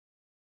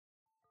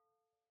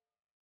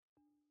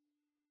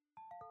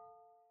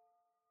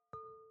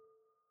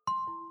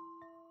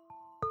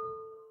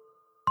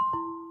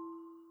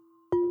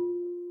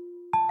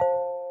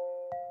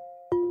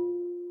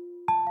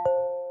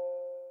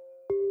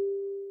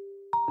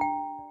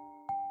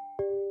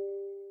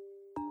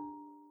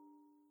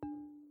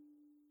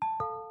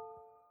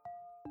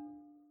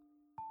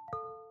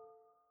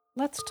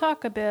Let's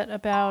talk a bit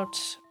about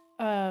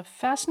a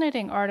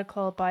fascinating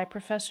article by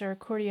Professor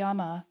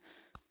Kuriyama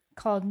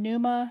called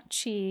Pneuma,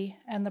 Qi,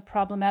 and the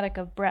Problematic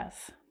of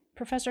Breath.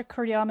 Professor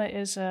Kuriyama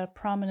is a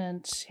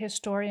prominent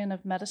historian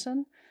of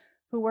medicine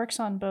who works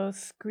on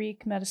both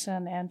Greek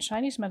medicine and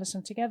Chinese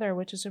medicine together,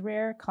 which is a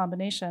rare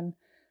combination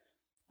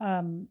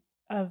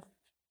of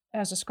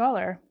as a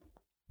scholar.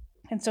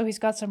 And so he's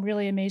got some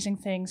really amazing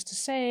things to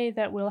say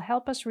that will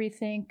help us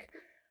rethink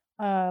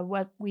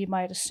what we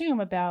might assume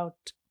about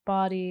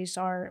bodies,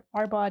 our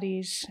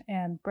bodies,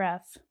 and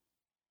breath.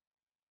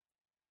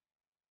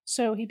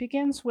 So he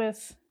begins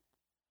with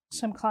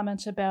some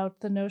comments about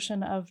the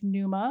notion of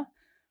pneuma,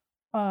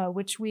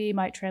 which we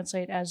might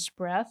translate as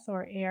breath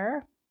or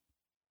air,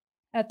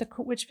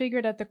 which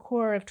figured at the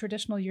core of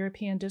traditional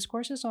European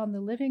discourses on the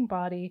living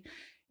body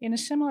in a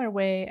similar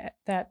way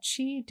that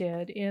qi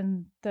did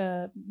in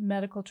the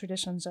medical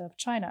traditions of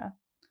China.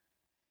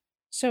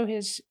 So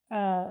his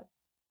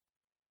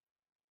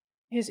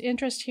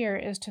interest here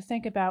is to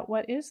think about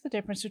what is the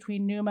difference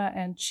between pneuma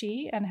and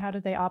qi and how do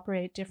they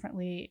operate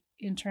differently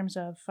in terms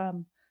of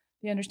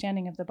the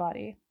understanding of the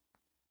body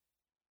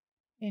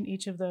in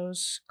each of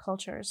those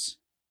cultures.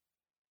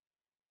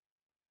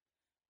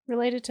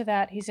 Related to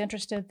that, he's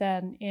interested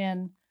then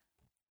in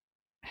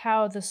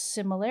how the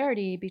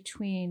similarity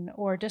between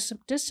or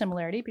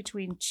dissimilarity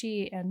between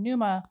qi and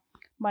pneuma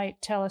might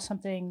tell us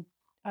something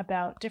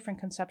about different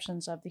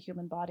conceptions of the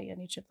human body in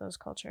each of those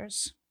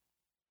cultures.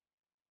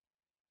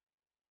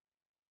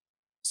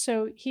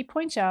 So he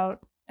points out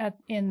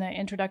in the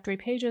introductory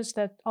pages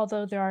that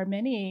although there are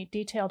many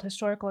detailed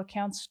historical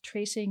accounts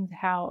tracing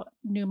how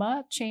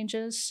pneuma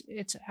changes,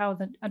 it's how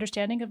the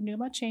understanding of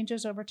pneuma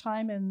changes over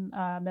time in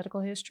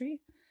medical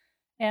history.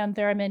 And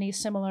there are many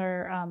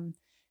similar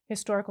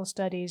historical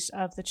studies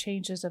of the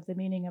changes of the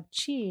meaning of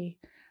qi.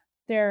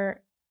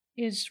 There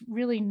is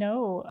really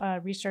no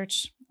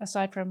research,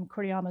 aside from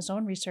Kuriyama's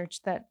own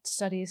research, that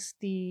studies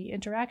the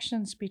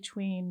interactions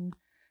between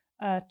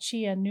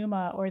qi and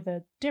pneuma, or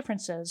the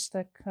differences,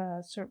 the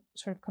sort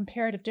of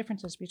comparative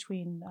differences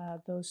between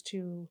those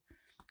two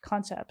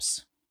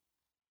concepts.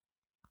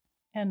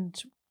 And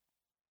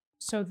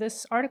so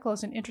this article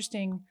is an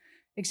interesting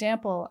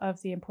example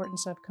of the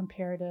importance of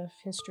comparative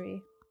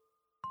history.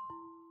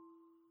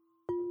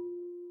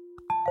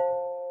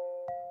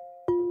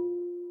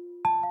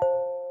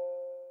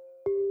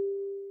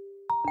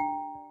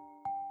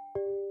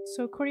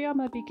 So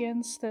Kuriyama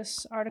begins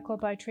this article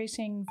by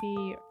tracing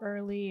the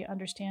early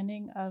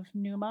understanding of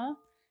pneuma.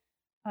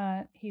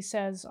 He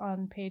says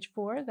on page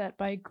 4 that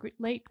by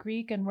late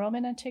Greek and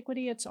Roman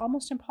antiquity, it's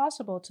almost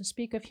impossible to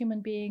speak of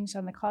human beings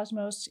and the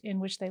cosmos in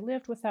which they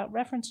lived without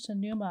reference to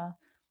pneuma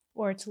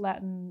or its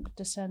Latin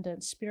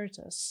descendant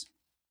spiritus.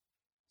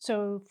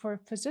 So for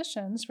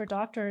physicians, for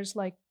doctors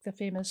like the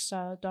famous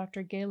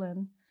Dr.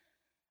 Galen,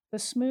 the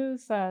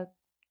smooth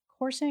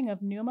coursing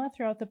of pneuma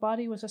throughout the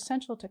body was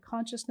essential to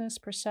consciousness,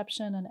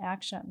 perception, and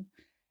action.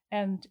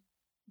 And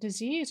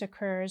disease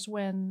occurs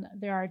when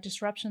there are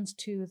disruptions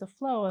to the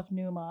flow of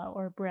pneuma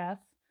or breath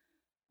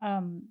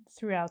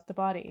throughout the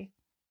body.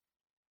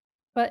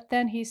 But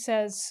then he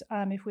says,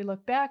 if we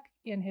look back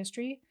in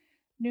history,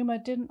 pneuma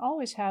didn't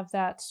always have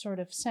that sort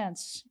of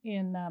sense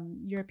in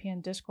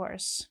European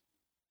discourse.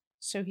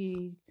 So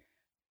he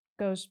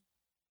goes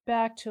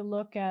back to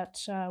look at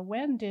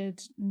when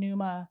did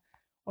pneuma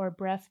or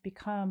breath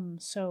become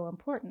so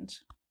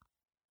important.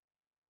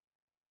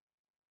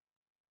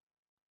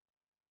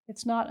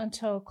 It's not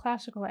until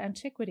classical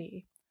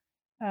antiquity,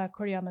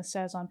 Kuriyama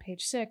says on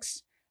page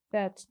 6,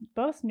 that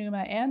both pneuma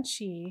and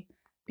qi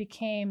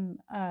became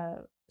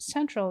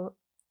central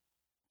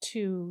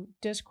to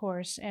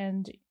discourse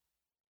and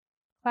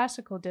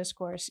classical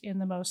discourse in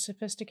the most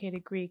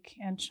sophisticated Greek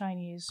and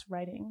Chinese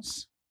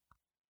writings.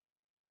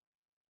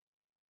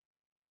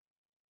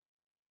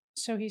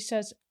 So he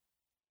says,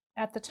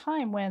 at the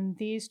time when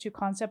these two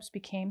concepts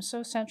became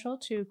so central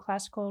to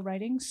classical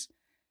writings,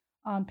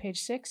 on page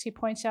 6, he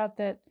points out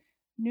that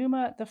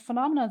pneuma, the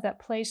phenomena that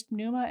placed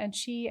pneuma and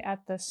qi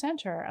at the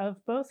center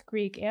of both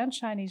Greek and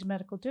Chinese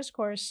medical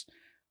discourse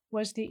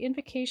was the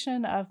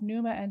invocation of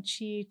pneuma and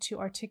qi to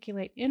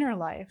articulate inner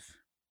life.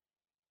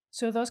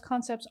 So those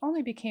concepts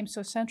only became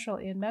so central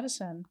in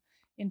medicine,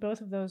 in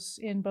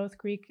both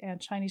Greek and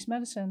Chinese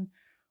medicine,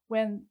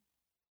 when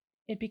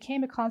it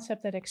became a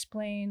concept that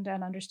explained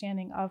an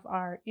understanding of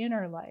our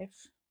inner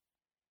life.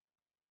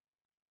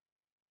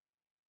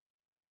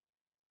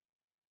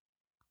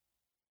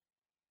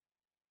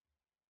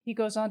 He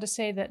goes on to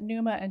say that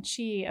pneuma and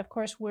qi, of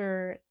course,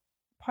 were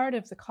part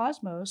of the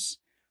cosmos,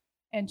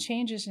 and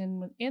changes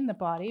in the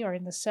body or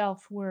in the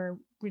self were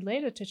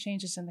related to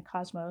changes in the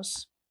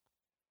cosmos.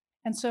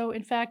 And so,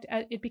 in fact,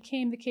 it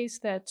became the case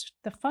that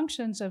the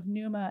functions of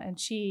pneuma and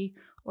qi,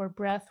 or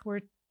breath,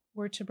 were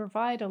to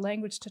provide a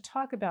language to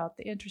talk about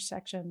the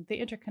intersection, the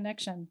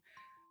interconnection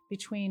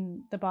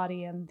between the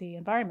body and the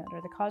environment or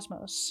the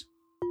cosmos.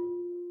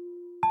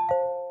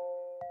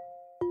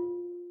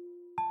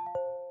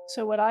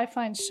 So what I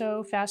find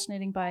so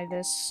fascinating by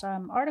this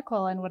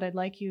article, and what I'd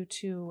like you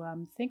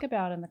to think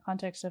about in the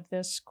context of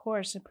this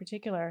course in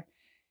particular,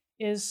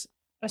 is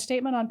a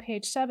statement on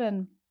page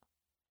 7,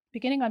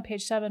 beginning on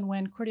page 7,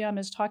 when Kuriyama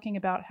is talking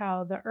about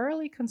how the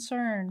early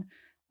concern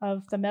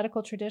of the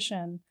medical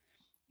tradition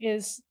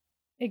is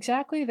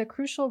exactly the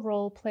crucial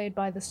role played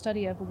by the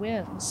study of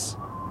winds.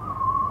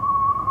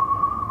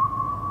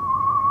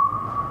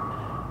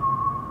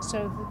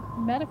 So the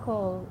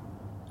medical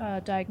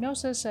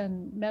diagnosis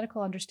and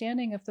medical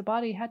understanding of the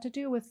body had to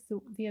do with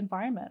the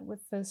environment,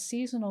 with the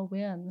seasonal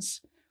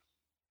winds.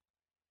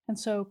 And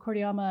so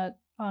Kuriyama,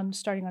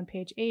 starting on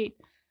page 8,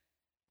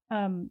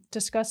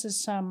 discusses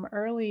some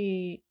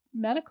early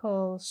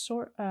medical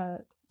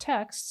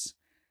texts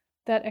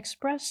that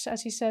express,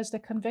 as he says, the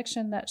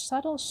conviction that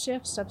subtle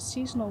shifts of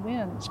seasonal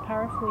winds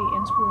powerfully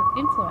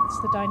influence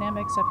the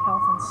dynamics of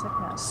health and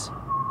sickness.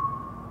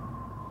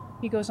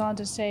 He goes on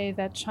to say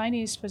that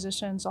Chinese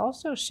physicians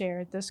also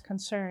shared this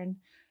concern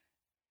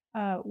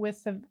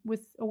with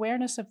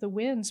awareness of the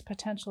wind's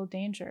potential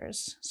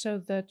dangers. So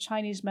the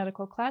Chinese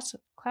medical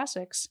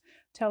classics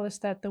tell us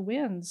that the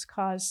winds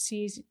cause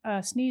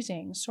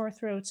sneezing, sore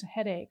throats,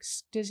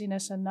 headaches,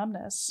 dizziness, and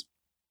numbness.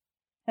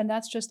 And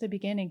that's just the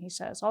beginning, he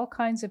says. All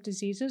kinds of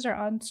diseases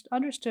are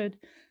understood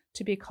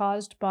to be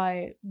caused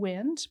by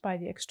wind, by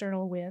the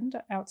external wind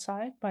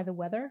outside, by the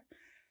weather.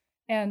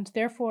 And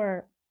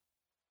therefore,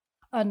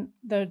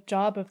 the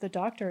job of the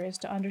doctor is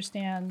to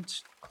understand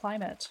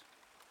climate,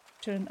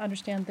 to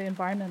understand the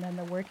environment and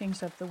the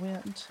workings of the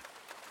wind.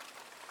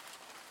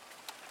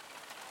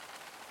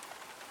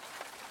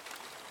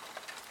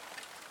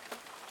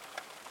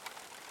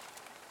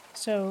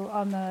 So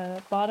on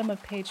the bottom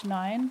of page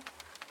 9,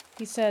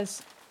 he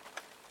says,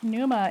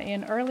 Pneuma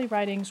in early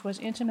writings was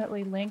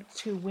intimately linked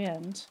to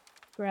wind,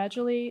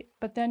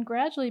 but then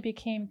gradually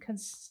became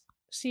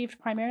conceived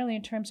primarily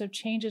in terms of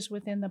changes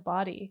within the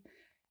body,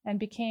 and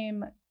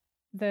became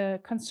the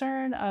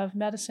concern of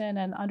medicine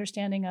and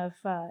understanding of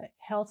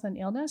health and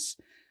illness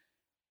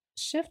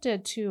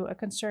shifted to a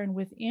concern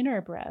with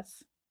inner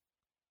breath,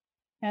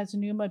 as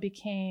Pneuma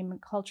became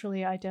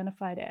culturally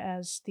identified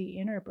as the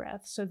inner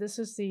breath. So this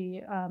is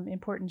the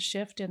important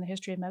shift in the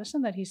history of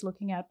medicine that he's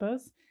looking at,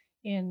 both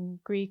in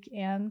Greek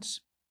and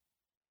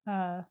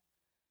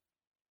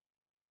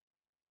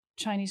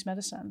Chinese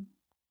medicine.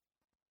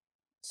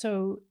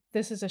 So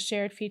this is a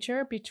shared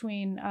feature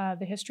between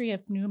the history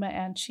of Pneuma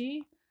and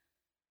Qi.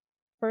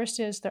 First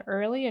is the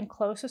early and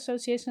close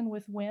association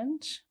with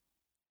wind,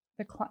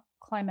 the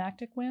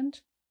climactic wind.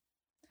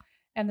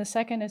 And the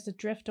second is the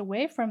drift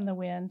away from the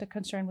wind, the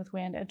concern with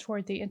wind, and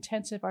toward the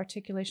intensive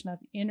articulation of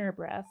inner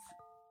breath.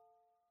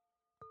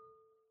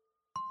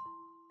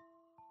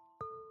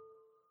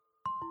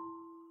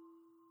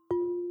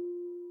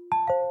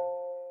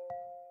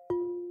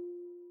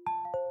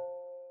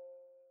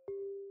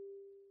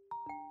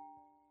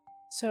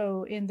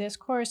 So in this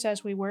course,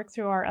 as we work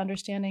through our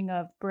understanding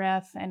of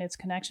breath and its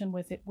connection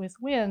with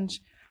wind,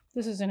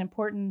 this is an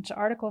important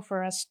article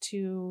for us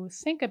to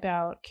think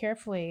about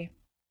carefully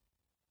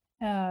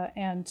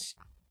and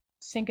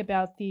think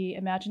about the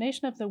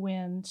imagination of the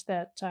wind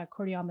that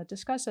Kuriyama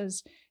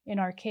discusses in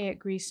archaic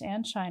Greece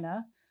and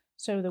China.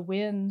 So the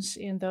winds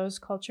in those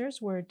cultures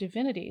were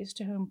divinities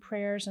to whom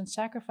prayers and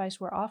sacrifice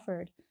were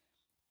offered.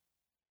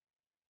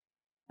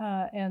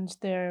 And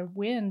their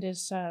wind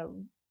is,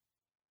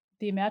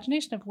 the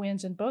imagination of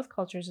winds in both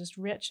cultures is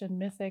rich in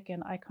mythic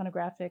and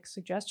iconographic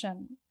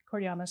suggestion,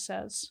 Kuriyama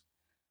says.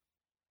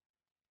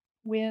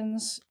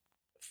 Winds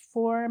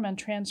form and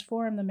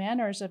transform the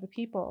manners of a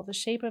people, the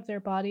shape of their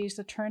bodies,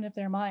 the turn of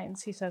their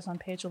minds, he says on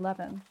page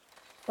 11.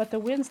 But the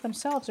winds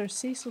themselves are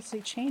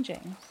ceaselessly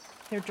changing.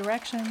 Their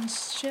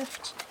directions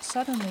shift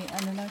suddenly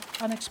and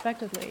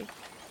unexpectedly.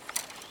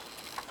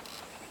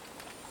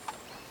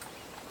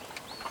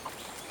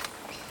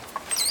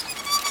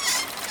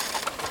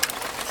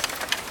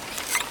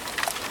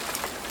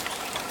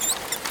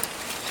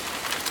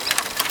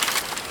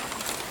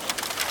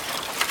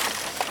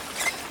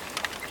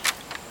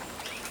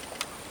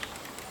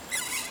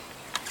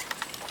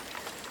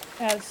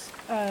 As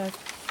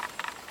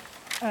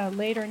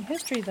later in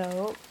history,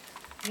 though,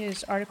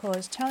 his article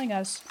is telling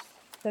us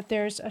that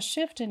there's a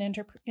shift in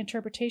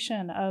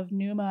interpretation of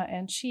Pneuma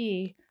and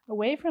Qi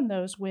away from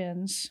those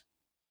winds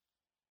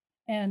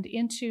and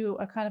into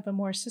a kind of a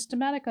more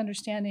systematic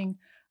understanding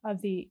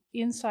of the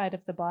inside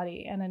of the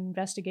body and an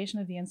investigation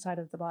of the inside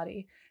of the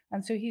body.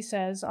 And so he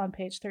says on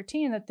page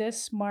 13 that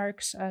this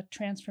marks a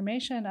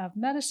transformation of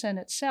medicine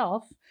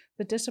itself,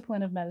 the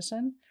discipline of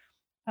medicine,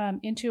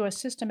 into a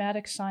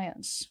systematic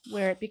science,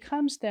 where it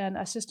becomes then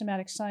a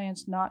systematic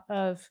science not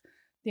of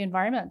the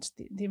environment,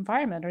 the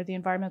environment or the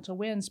environmental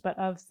winds, but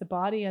of the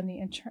body and the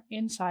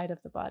inside of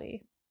the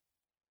body.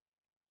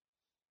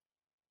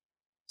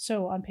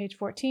 So on page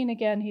 14,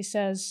 again, he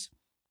says,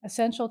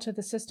 essential to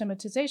the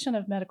systematization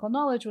of medical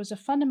knowledge was a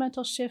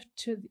fundamental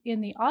shift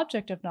in the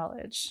object of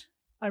knowledge,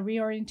 a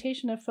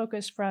reorientation of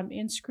focus from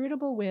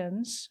inscrutable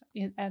winds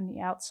and the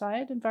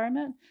outside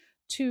environment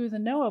to the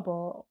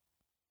knowable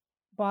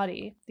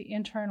body, the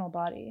internal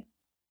body.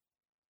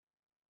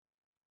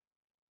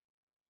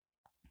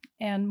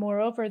 And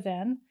moreover,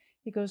 then,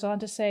 he goes on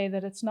to say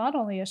that it's not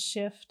only a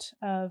shift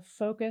of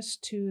focus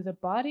to the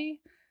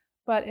body,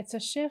 but it's a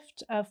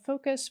shift of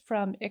focus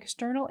from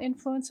external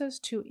influences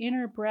to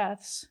inner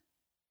breaths,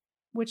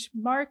 which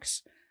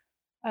marks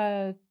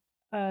a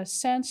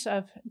sense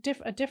of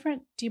a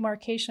different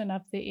demarcation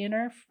of the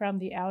inner from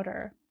the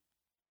outer,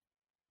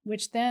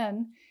 which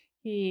then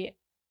he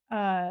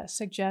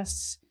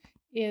suggests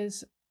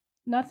is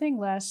nothing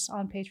less,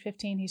 on page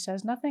 15, he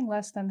says, nothing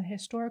less than the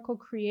historical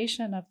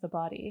creation of the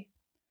body.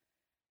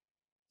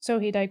 So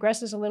he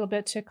digresses a little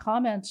bit to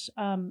comment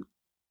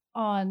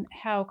on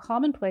how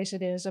commonplace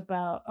it is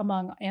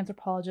among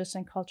anthropologists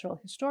and cultural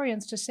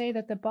historians to say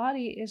that the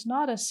body is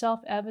not a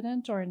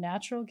self-evident or a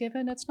natural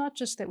given. It's not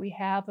just that we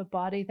have a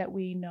body that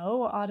we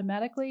know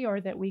automatically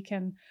or that we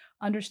can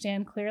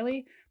understand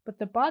clearly, but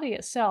the body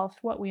itself,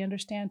 what we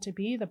understand to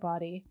be the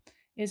body,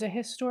 is a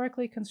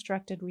historically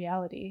constructed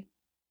reality.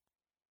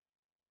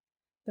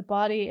 The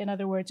body, in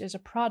other words, is a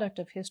product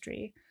of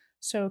history.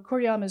 So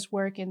Kuriyama's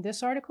work in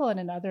this article and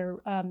in other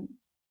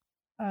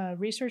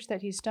research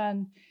that he's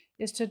done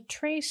is to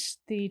trace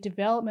the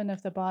development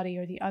of the body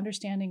or the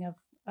understanding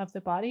of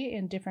the body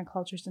in different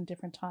cultures and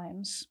different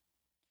times.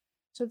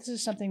 So this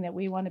is something that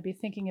we want to be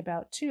thinking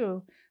about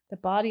too. The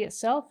body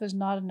itself is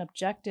not an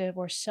objective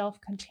or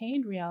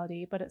self-contained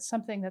reality, but it's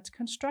something that's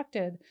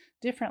constructed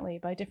differently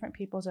by different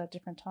peoples at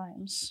different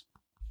times.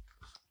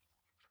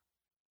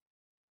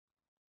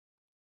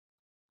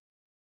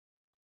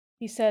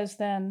 He says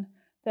then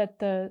that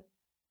the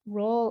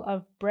role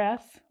of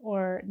breath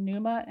or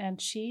pneuma and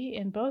chi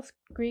in both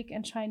Greek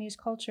and Chinese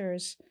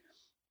cultures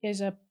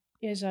is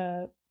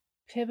a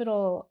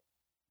pivotal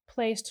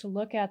place to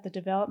look at the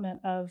development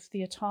of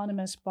the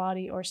autonomous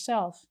body or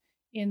self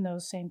in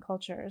those same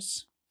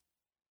cultures.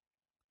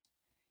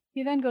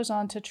 He then goes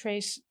on to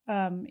trace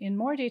in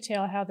more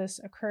detail how this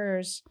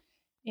occurs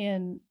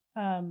in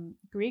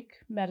Greek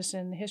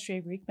medicine, the history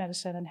of Greek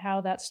medicine, and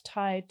how that's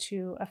tied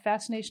to a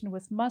fascination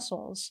with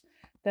muscles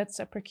that's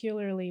a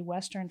peculiarly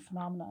Western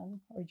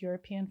phenomenon or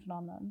European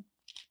phenomenon.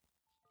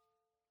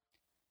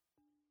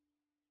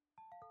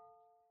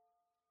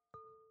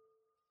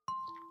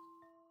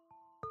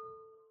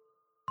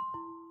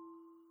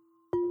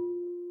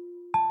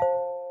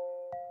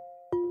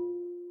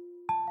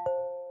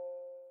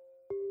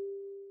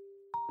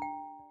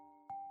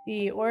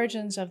 The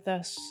origins of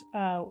this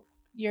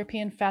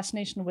European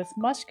fascination with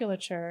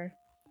musculature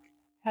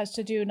has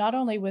to do not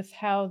only with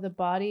how the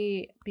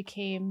body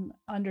became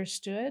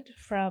understood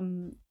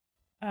from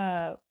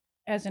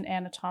as an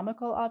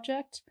anatomical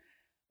object,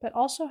 but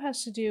also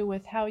has to do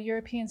with how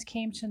Europeans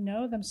came to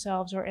know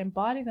themselves or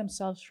embody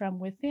themselves from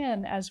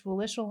within as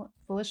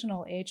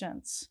volitional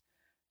agents.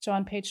 So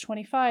on page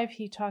 25,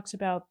 he talks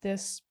about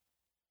this,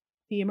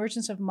 the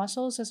emergence of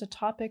muscles as a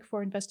topic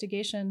for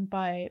investigation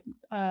by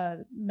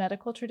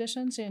medical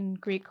traditions in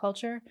Greek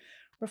culture,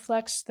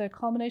 reflects the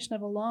culmination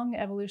of a long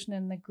evolution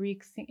in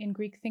Greek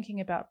thinking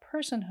about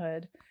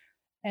personhood,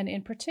 and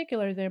in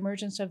particular, the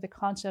emergence of the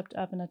concept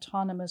of an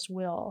autonomous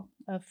will,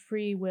 of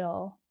free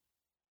will.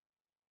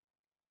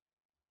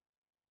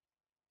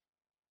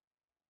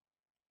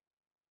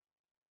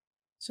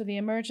 So the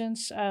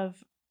emergence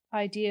of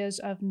ideas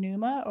of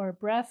pneuma or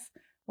breath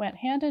went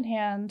hand in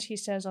hand, he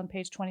says on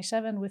page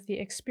 27, with the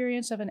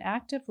experience of an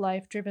active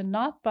life driven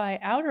not by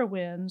outer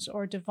winds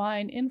or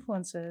divine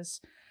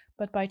influences,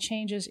 but by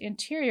changes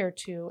interior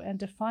to and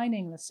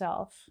defining the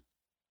self.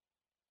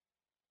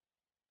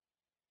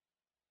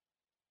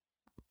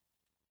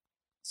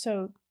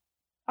 So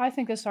I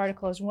think this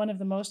article is one of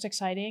the most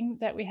exciting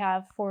that we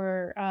have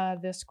for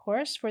this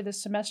course, for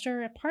this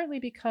semester, partly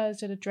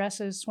because it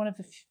addresses one of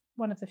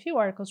the few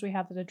articles we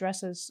have that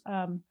addresses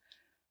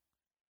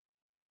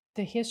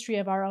the history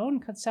of our own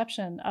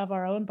conception of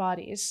our own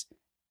bodies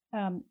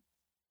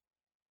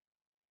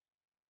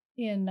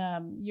in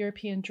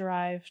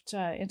European-derived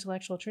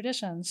intellectual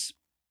traditions,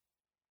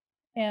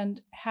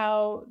 and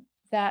how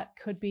that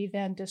could be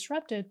then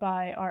disrupted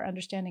by our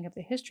understanding of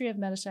the history of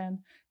medicine,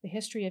 the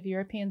history of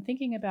European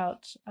thinking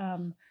about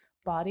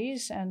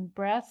bodies and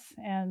breath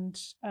and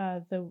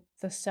the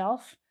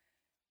self,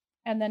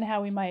 and then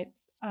how we might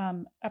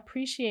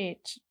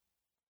appreciate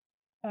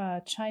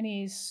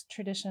Chinese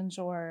traditions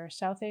or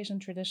South Asian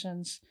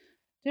traditions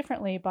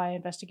differently by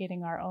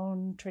investigating our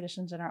own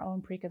traditions and our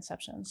own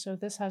preconceptions. So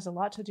this has a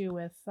lot to do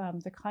with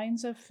the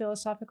kinds of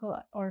philosophical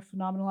or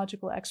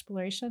phenomenological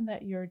exploration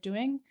that you're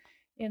doing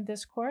in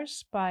this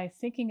course by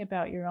thinking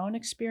about your own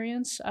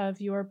experience of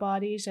your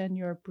bodies and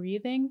your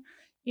breathing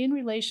in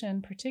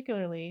relation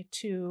particularly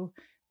to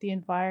the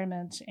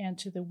environment and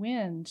to the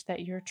wind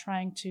that you're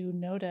trying to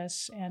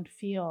notice and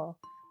feel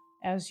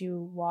as you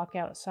walk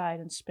outside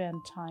and spend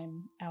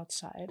time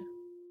outside.